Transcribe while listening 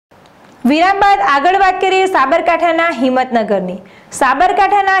વિરામ બાદ આગળ વાત કરીએ સાબરકાંઠાના હિંમતનગરની।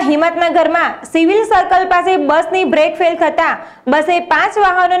 સાબરકાંઠાના હિંમતનગરમાં સિવિલ સર્કલ પાસે બસની બ્રેક ફેલ થતા બસે 5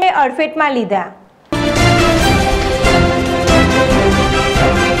 વાહનોને અડફેટમાં લીધા।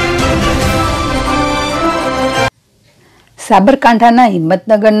 સાબરકાંઠાના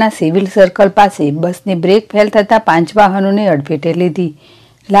હિંમતનગરના સિવિલ સર્કલ પાસે બસની બ્રેક ફેલ થતા 5 વાહનોને અડફેટે લીધી।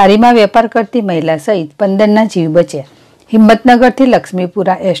 લારીમાં વેપાર કરતી મહિલા સહિત 15ના જીવ બચ્યા। હિંમતનગરથી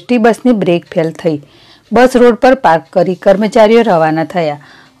લક્ષ્મીપુરા એસટી બસની બ્રેક ફેલ થઈ। બસ રોડ પર પાર્ક કરી કર્મચારીઓ રવાના થયા।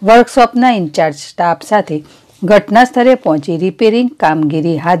 વર્કશોપના ઇન્ચાર્જ સ્ટાફ સાથે ઘટના સ્થળે પહોંચી રિપેરિંગ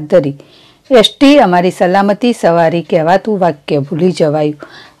કામગીરી હાથ ધરી। એસટી અમારી સલામતી સવારી કહેવાતું વાક્ય ભૂલી જવાયું।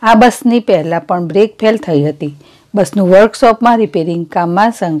 આ બસની પહેલા પણ બ્રેક ફેલ થઈ હતી। બસનું વર્કશોપમાં રિપેરિંગ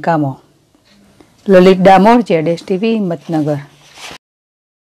કામમાં શંકામાં। લલિત ડામોર ZSTV મતનગર।